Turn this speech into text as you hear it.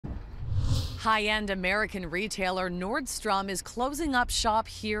High-end American retailer Nordstrom is closing up shop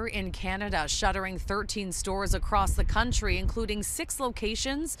here in Canada, shuttering 13 stores across the country, including 6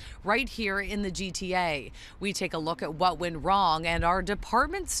 locations right here in the GTA. We take a look at what went wrong and are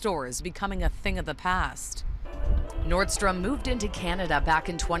department stores becoming a thing of the past. Nordstrom moved into Canada back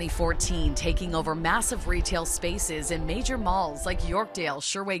in 2014, taking over massive retail spaces in major malls like Yorkdale,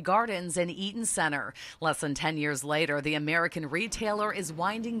 Sherway Gardens, and Eaton Centre. Less than 10 years later, the American retailer is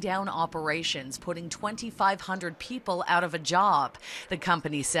winding down operations, putting 2,500 people out of a job. The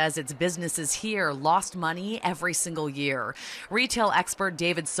company says its businesses here lost money every single year. Retail expert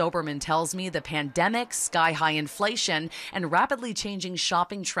David Soberman tells me the pandemic, sky-high inflation, and rapidly changing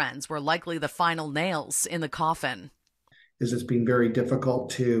shopping trends were likely the final nails in the coffin. It's been very difficult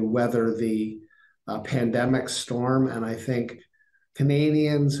to weather the pandemic storm, and I think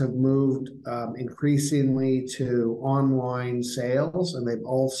Canadians have moved increasingly to online sales, and they've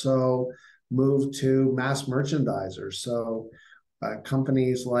also moved to mass merchandisers. So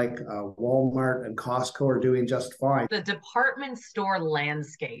companies like Walmart and Costco are doing just fine. The department store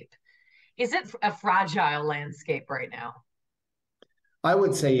landscape, is it a fragile landscape right now? I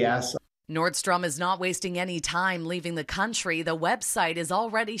would say yes. Nordstrom is not wasting any time leaving the country. The website is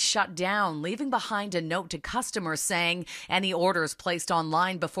already shut down, leaving behind a note to customers saying any orders placed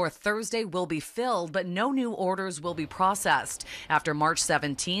online before Thursday will be filled, but no new orders will be processed. After March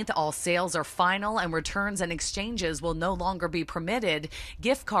 17th, all sales are final and returns and exchanges will no longer be permitted.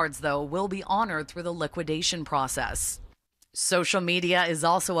 Gift cards, though, will be honored through the liquidation process. Social media is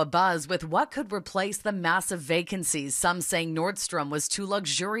also abuzz with what could replace the massive vacancies. Some saying Nordstrom was too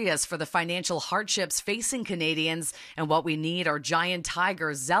luxurious for the financial hardships facing Canadians, and what we need are giant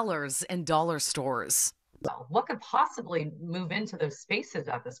Tigers, Zellers, and dollar stores. What could possibly move into those spaces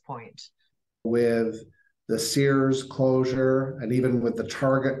at this point? With the Sears closure and even with the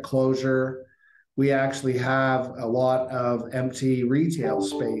Target closure, we actually have a lot of empty retail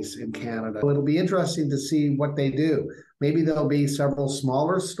space in Canada. It'll be interesting to see what they do. Maybe there'll be several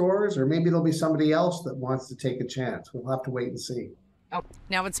smaller stores, or maybe there'll be somebody else that wants to take a chance. We'll have to wait and see.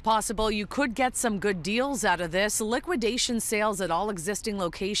 Now, it's possible you could get some good deals out of this. Liquidation sales at all existing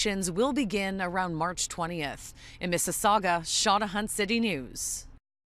locations will begin around March 20th. In Mississauga, Shauna Hunt, City News.